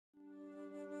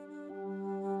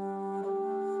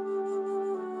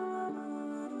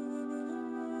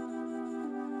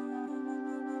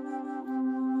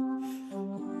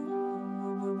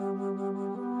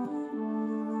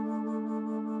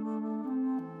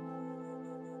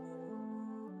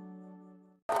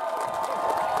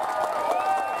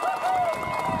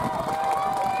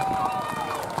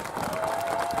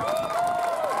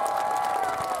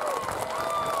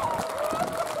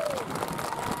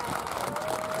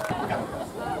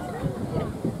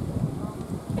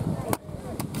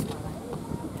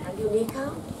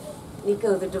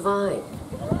Nico the Divine.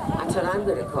 That's what I'm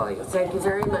going to call you. Thank you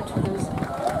very much for this.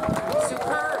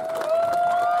 Superb.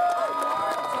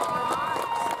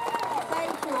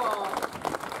 Thank you all.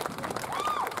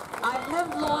 I've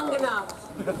lived long enough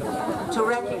to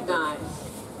recognize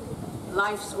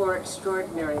life's more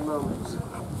extraordinary moments,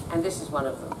 and this is one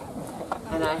of them.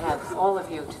 And I have all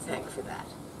of you to thank for that.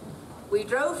 We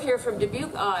drove here from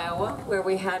Dubuque, Iowa, where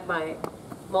we had my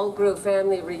Mulgrew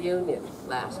family reunion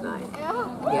last night.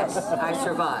 Yes, I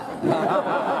survived.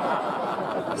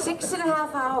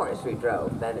 6.5 hours we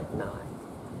drove, Bennett and I,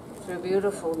 through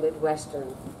beautiful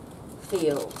Midwestern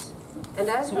fields. And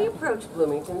as we approached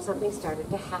Bloomington, something started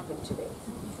to happen to me.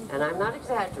 And I'm not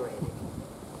exaggerating,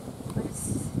 but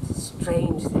it's a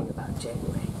strange thing about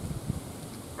Janeway.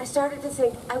 I started to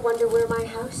think, I wonder where my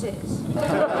house is. Could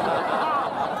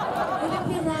it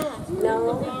be that?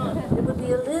 No, it would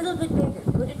be a little bit bigger.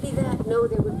 Could it be that? No,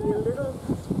 there would be a little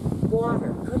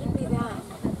water. Could it be that?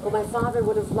 Oh, my father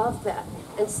would have loved that.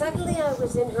 And suddenly I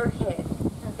was in her head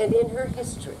and in her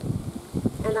history.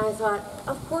 And I thought,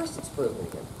 of course it's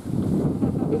Bloomington.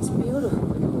 It's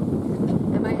beautiful.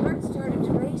 And my heart started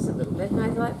to race a little bit, and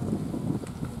I thought,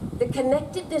 the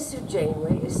connectedness of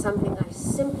Janeway is something I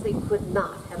simply could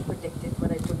not have predicted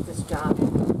when I took this job,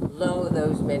 lo,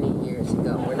 those many years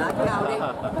ago. We're not counting.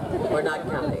 We're not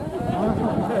counting.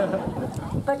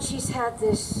 But she's had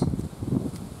this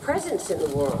presence in the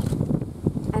world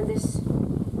and this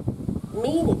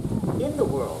meaning in the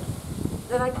world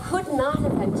that I could not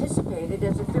have anticipated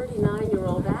as a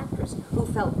 39-year-old actress who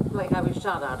felt like I was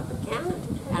shot out of a cannon.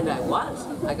 And I was.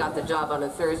 I got the job on a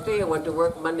Thursday. I went to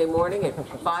work Monday morning at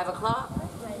 5 o'clock.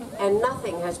 And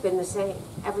nothing has been the same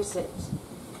ever since.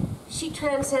 She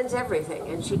transcends everything,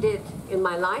 and she did in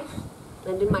my life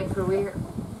and in my career.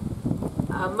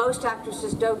 Most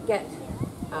actresses don't get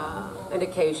an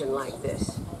occasion like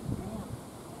this.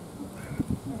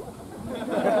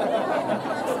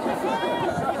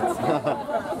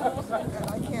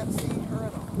 I can't see her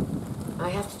at all. I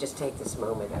have to just take this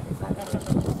moment, everybody.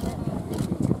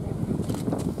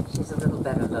 She's a little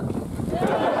better looking.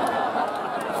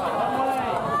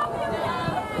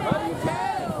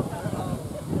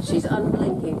 She's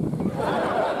unblinking.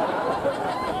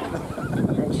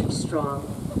 And she's strong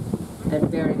and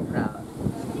very proud.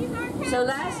 So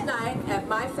last night at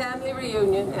my family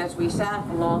reunion, as we sat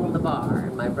along the bar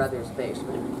in my brother's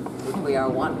basement, which we are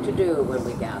wont to do when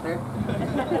we gather,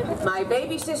 my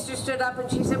baby sister stood up and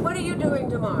she said, "What are you doing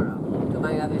tomorrow?" to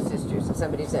my other sisters. And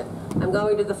somebody said, "I'm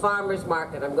going to the farmer's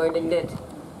market. I'm going to knit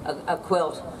a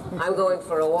quilt. I'm going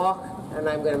for a walk, and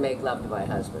I'm going to make love to my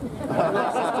husband." And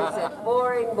my sister said,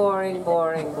 "Boring, boring,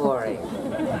 boring, boring."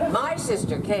 My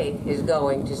sister Kate is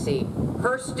going to see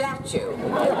her statue in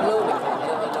Bloomington,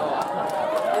 Illinois.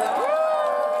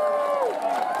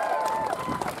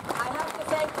 I have to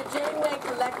thank the Janeway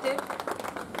Collective.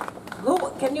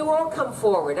 Can you all come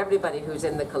forward, everybody who's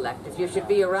in the collective? You should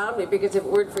be around me, because if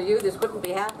it weren't for you, this wouldn't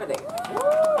be happening.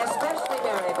 Especially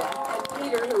Mary Beth and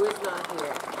Peter, who is not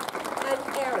here. And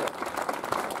Eric.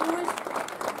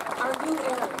 Are you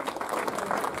Eric?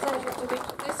 Pleasure to meet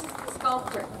you. This is the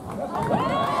sculptor. So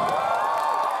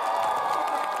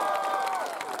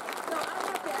I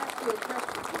have to ask you a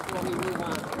question before we move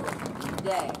on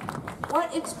today. What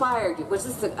inspired you? Was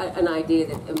this an idea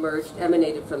that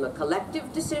emanated from a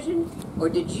collective decision, or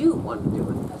did you want to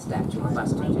do a statue of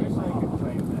bust of Janeway?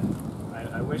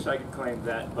 I wish I could claim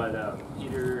that, but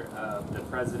Peter, the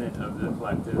president of the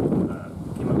collective,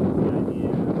 came up with the idea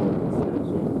of the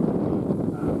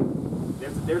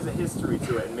statue. There's a history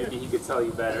to it, and maybe he could tell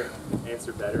you better,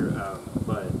 answer better,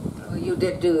 but... Well, you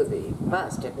did do the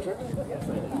bust, didn't you? Yes,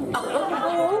 I did. How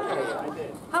old are you? I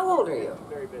did. How old are you?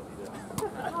 Very busy, though.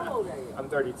 How old are you? I'm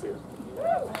 32.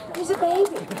 He's a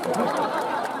baby.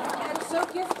 And so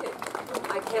gifted.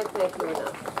 I can't thank you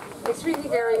enough. It's really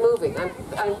very moving.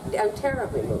 I'm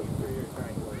terribly moved.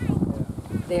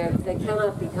 They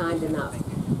cannot be kind enough.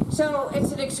 So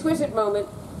it's an exquisite moment.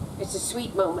 It's a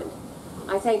sweet moment.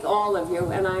 I thank all of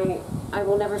you, and I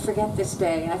will never forget this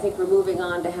day. I think we're moving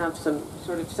on to have some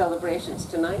sort of celebrations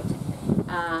tonight,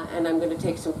 and I'm going to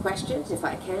take some questions if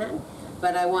I can.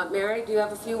 But I want Mary, do you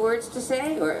have a few words to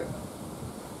say, or?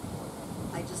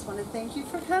 I just want to thank you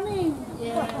for coming.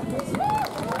 Yeah. I wanted to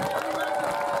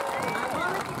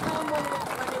come when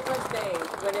it was made,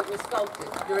 when it was sculpted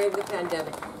during the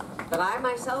pandemic. But I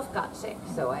myself got sick,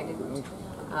 so I didn't.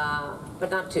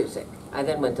 But not too sick. I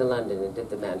then went to London and did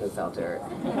The Man Who Fell to Earth.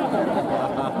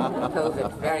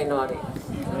 COVID, very naughty.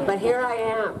 But here I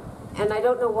am, and I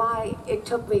don't know why it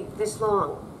took me this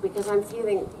long, because I'm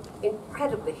feeling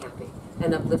incredibly happy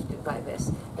and uplifted by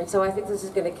this. And so I think this is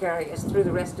going to carry us through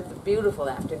the rest of the beautiful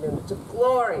afternoon. It's a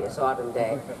glorious autumn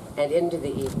day and into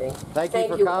the evening. Thank you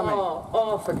for coming.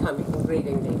 all for coming and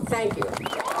greeting me. Thank you.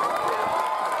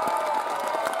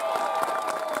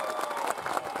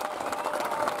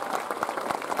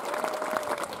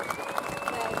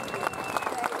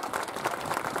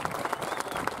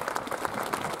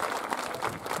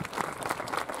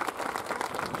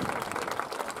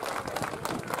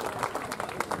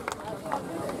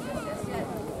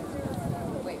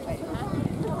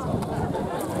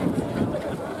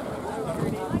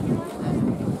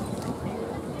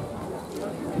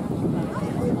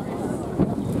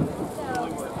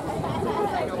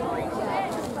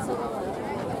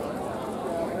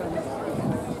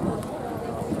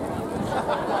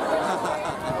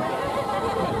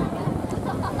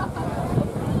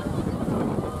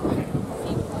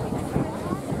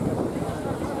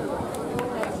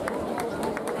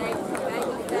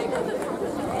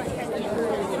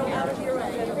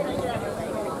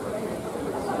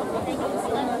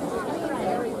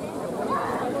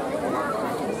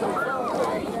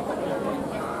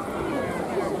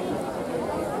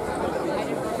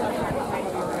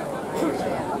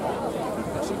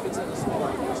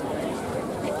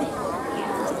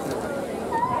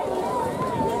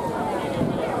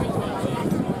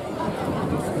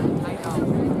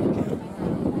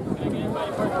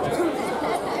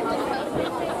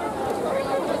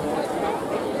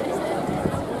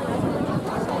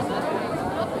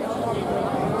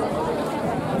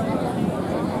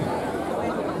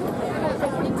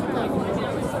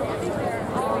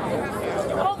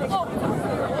 Oh,